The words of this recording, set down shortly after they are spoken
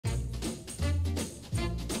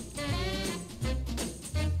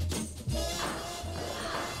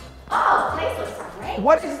Oh, the place looks great.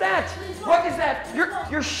 What is that? What is that?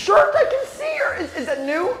 Your shirt? I can see her. Is that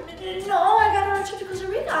new? No, I got her on a trip to Costa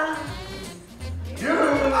Rica.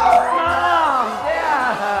 Mom!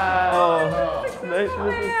 Yeah! Oh, nice to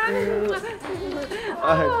see you.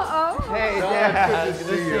 Hey, Dad. Good to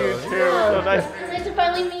see you. Cheryl, so nice. Nice to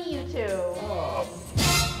finally meet you two.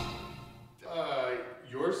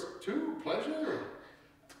 Yours too? Pleasure?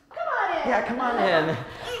 Come on in. Yeah, come on in.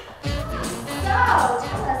 So,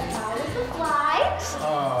 tell us, how was the flight?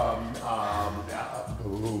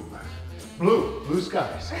 Blue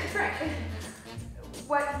skies. Frank,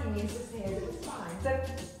 what he means to say is it was fine. The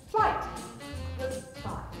flight was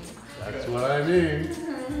fine. That's what I mean.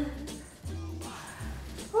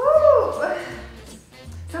 Ooh,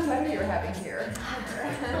 some weather you're having here.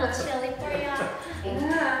 A little chilly for you.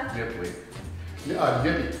 Nipply.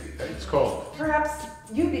 Nippy. It's cold. Perhaps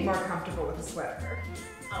you'd be more comfortable with a sweater.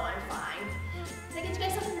 Oh, I'm fine. Can I get you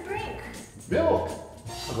guys something to drink? Milk.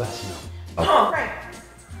 A glass of milk. Oh, Frank,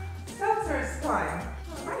 seltzer is fine.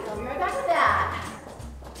 All right, I'll be right back with that.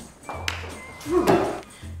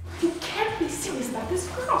 You can't be serious about this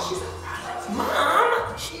girl. She's a product.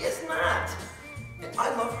 Mom, she is not. And I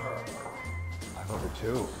love her. I love her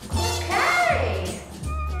too. Okay.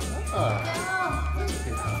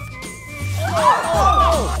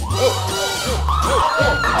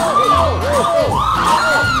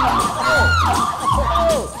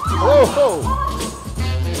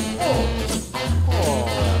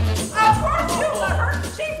 Of course you love her.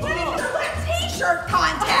 She's winning for the left t-shirt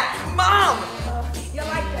contest. Mom! You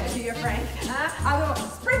like that, do you, Frank? Huh? A little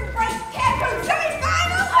spring break tattoo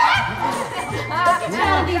semi-finals?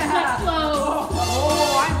 Tell these wet clothes.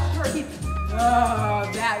 Oh, I'm sure he. Oh,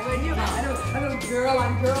 that would you? A little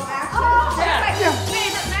girl-on-girl action. Oh, Just like your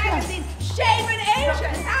favorite magazine, Shaven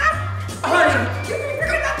Asian, huh? You're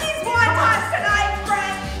gonna have these wontons tonight,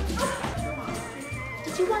 Frank.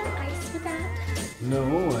 Did you want ice with that? No,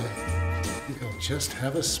 I think I'll just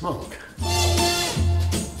have a smoke.